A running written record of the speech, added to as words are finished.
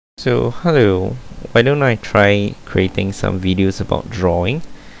So hello, why don't I try creating some videos about drawing?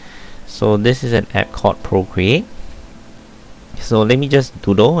 So this is an app called Procreate. So let me just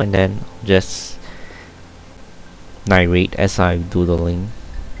doodle and then just narrate as I'm doodling,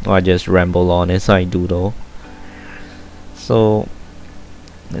 or I just ramble on as I doodle. So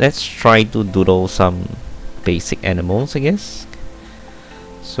let's try to doodle some basic animals, I guess.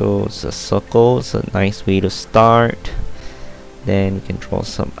 So it's a circle, it's a nice way to start. Then we can draw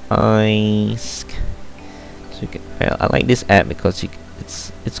some eyes. So you can, well, I like this app because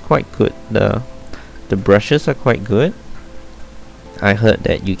it's quite good. The brushes are quite good. I heard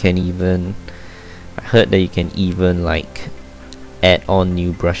that you can even like add on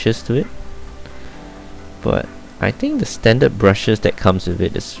new brushes to it. But I think the standard brushes that comes with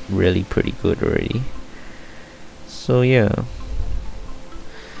it is really pretty good already. So yeah.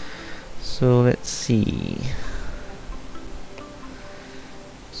 So let's see.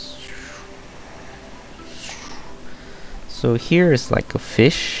 So here is like a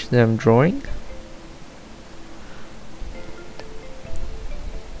fish that I'm drawing.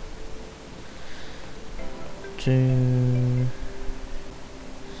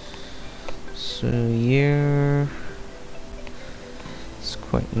 So yeah, it's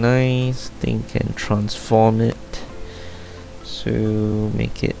quite nice. Thing can transform it. So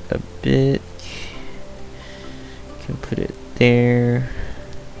make it a bit. Can put it there.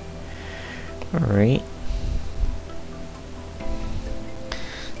 Alright.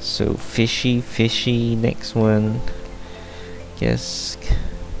 So fishy, next one. Guess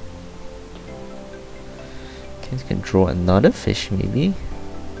can draw another fish maybe.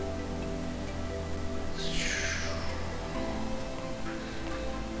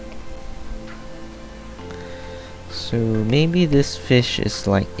 So maybe this fish is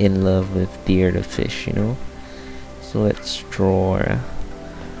like in love with Deer the fish, you know? So let's draw a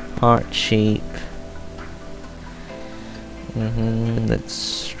heart shape.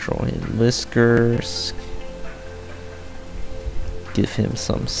 Let's draw his whiskers. Give him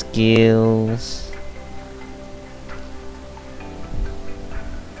some scales.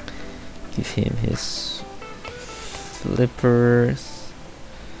 Give him his flippers.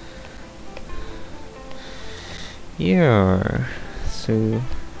 Yeah. So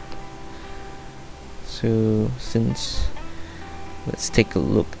since let's take a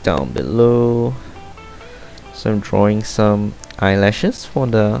look down below. So I'm drawing some eyelashes for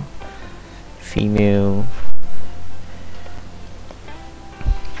the female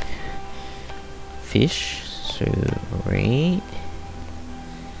fish. So right.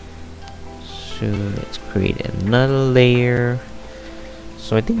 So let's create another layer.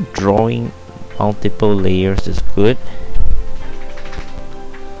 So I think drawing multiple layers is good.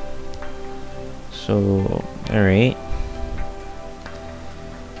 So alright.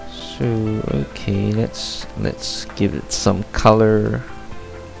 So okay, let's give it some color.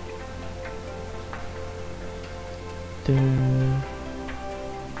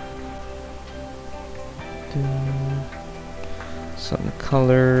 Some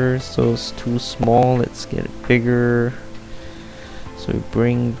color. So it's too small, let's get it bigger. So we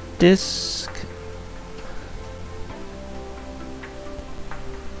bring this,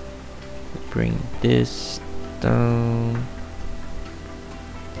 bring this down.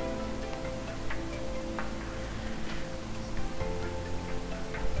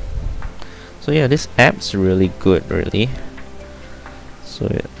 So yeah, this app's really good, really. So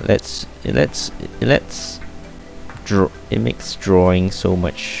it makes drawing so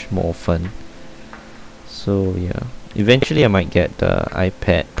much more fun. So yeah, eventually I might get the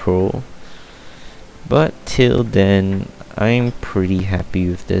iPad Pro, but till then I'm pretty happy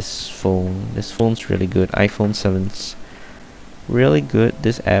with this phone. This phone's really good. iPhone 7's really good.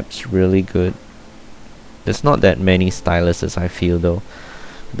 This app's really good. There's not that many styluses I feel though,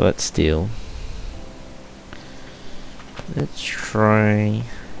 but still. Let's try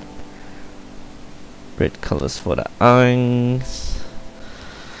red colors for the eyes.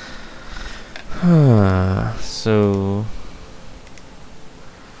 So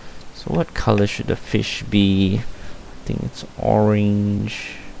what color should the fish be? I think it's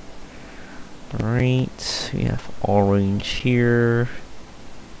orange. Alright, we have orange here.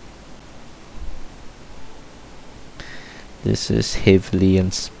 This is heavily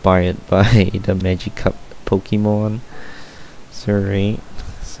inspired by the Magikarp Pokemon. So right,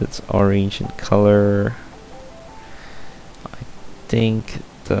 so it's orange in color. I think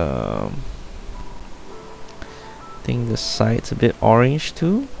the side's a bit orange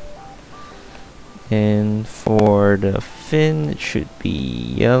too. And for the fin, it should be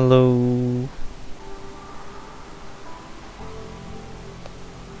yellow.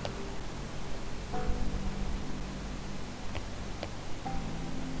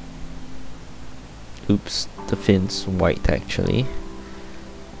 oops, the fin's white actually.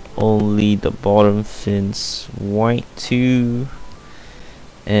 Only the bottom fin's white too.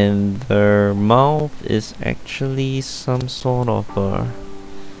 And their mouth is actually some sort of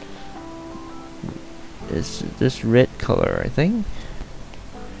is this red color, I think.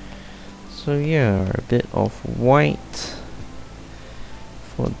 So yeah, a bit of white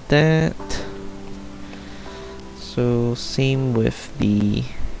for that. So same with the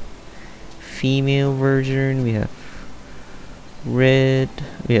female version. We have red,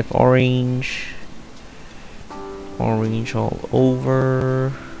 we have orange all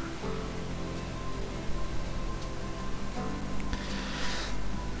over.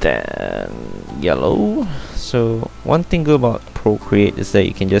 Then yellow. So one thing good about Procreate is that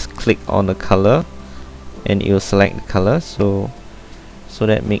you can just click on the color and it will select the color, so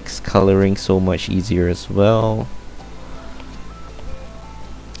that makes coloring so much easier as well,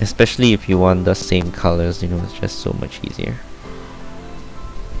 especially if you want the same colors, you know, it's just so much easier.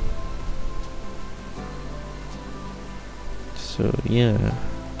 So yeah,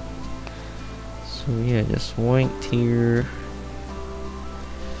 just white here.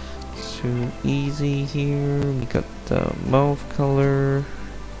 So easy here. We got the mouth color.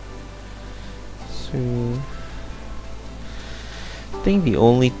 So I think the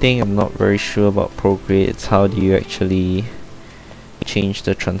only thing I'm not very sure about Procreate is how do you actually change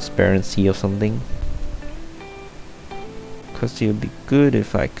the transparency of something, because it would be good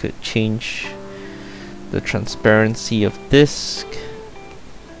if I could change the transparency of disk.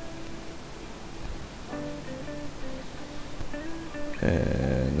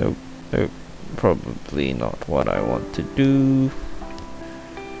 Nope, probably not what I want to do.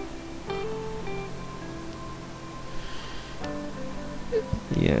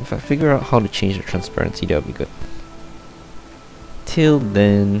 Yeah, if I figure out how to change the transparency, that would be good. Till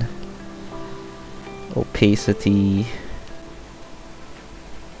then, opacity.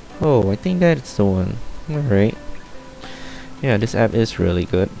 Oh, I think that's the one. Alright. Yeah, this app is really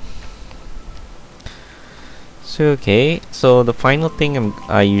good. So okay, so the final thing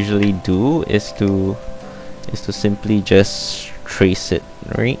I usually do is to simply just trace it,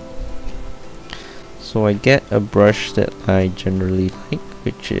 right? So I get a brush that I generally like,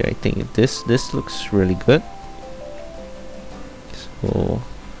 which I think this looks really good.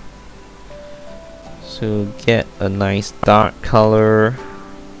 So get a nice dark color.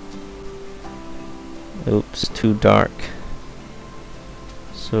 Oops, too dark.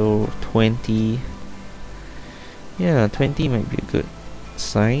 So 20. Yeah, 20 might be a good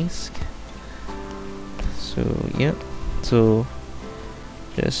size. So yeah, so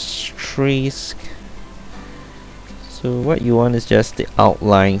just trace. So what you want is just the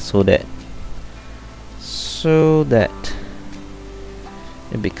outline, so that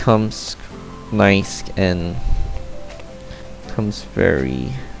it becomes nice and becomes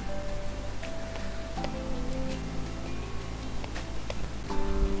very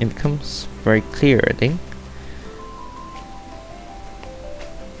clear, I think.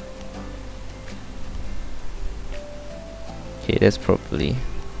 Okay, that's probably,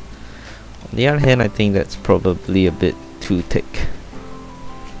 on the other hand, I think that's probably a bit too thick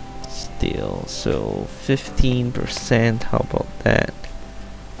still. So 15%, how about that?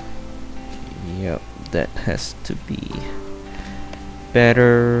 Yep, that has to be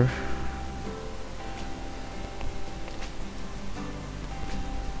better.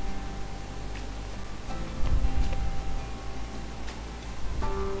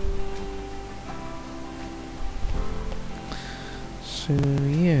 So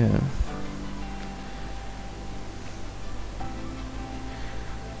yeah,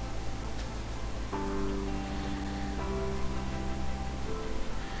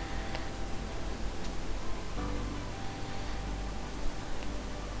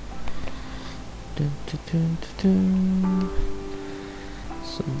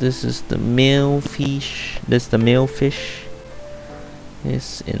 so this is the male fish. The male fish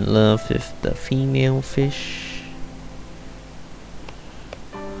is in love with the female fish.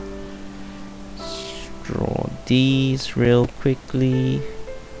 Draw these real quickly.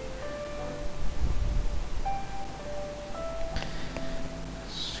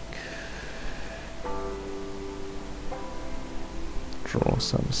 Draw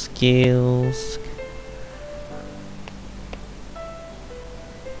some scales.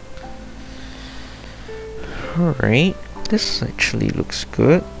 Alright, this actually looks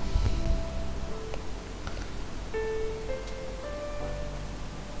good.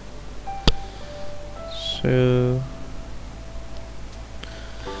 So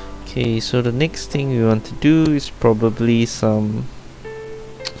okay, so the next thing we want to do is probably some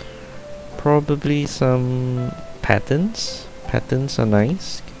probably some patterns. Patterns are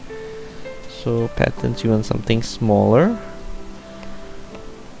nice. So patterns, you want something smaller.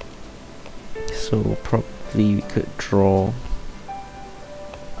 So probably we could draw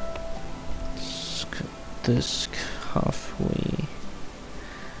this halfway.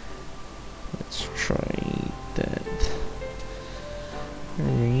 Let's try that.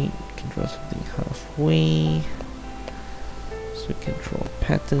 Alright, we can draw something halfway. So we can draw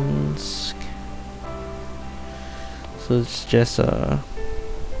patterns. So it's just a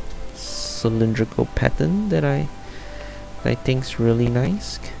cylindrical pattern that I think's really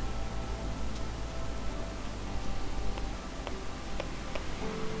nice.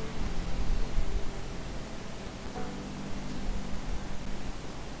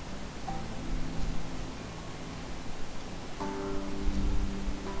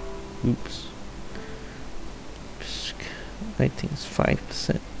 Oops. I think it's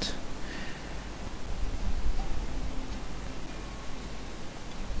 5%.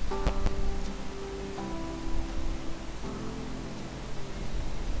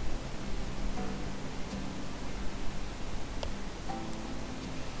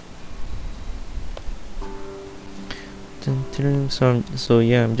 So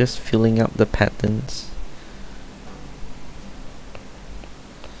yeah, I'm just filling up the patterns.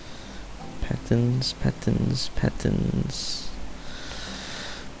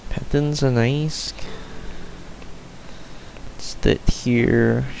 Patterns are nice. Instead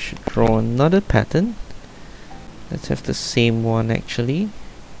here, should draw another pattern. Let's have the same one actually.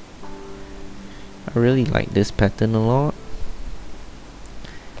 I really like this pattern a lot.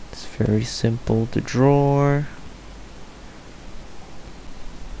 It's very simple to draw.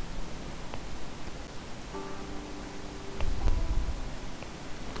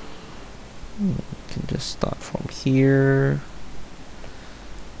 We can just start from here.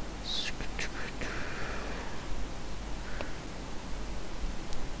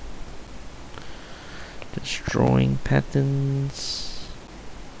 Just drawing patterns.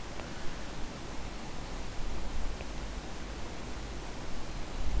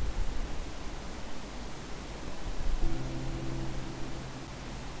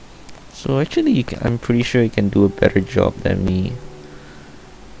 So actually, I'm pretty sure you can do a better job than me.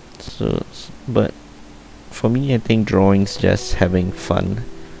 So, but for me, I think drawing's just having fun,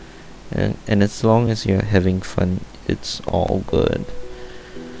 and as long as you're having fun, it's all good.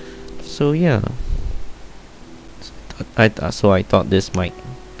 So yeah, I thought this might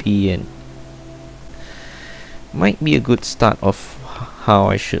be a good start of how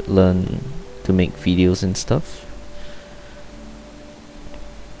I should learn to make videos and stuff.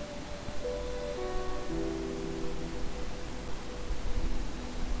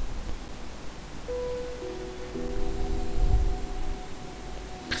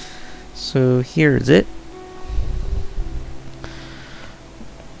 So here's it.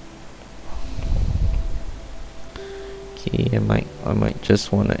 Okay, I might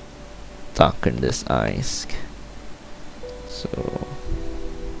just wanna darken this eyes. So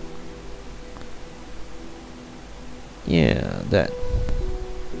yeah, that.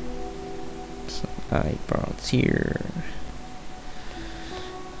 Some eyebrows here.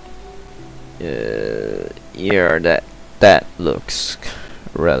 Yeah, that looks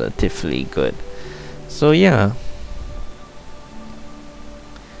relatively good. So yeah,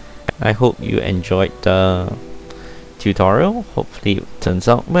 I hope you enjoyed the tutorial. Hopefully it turns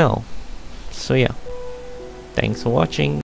out well. So yeah, thanks for watching.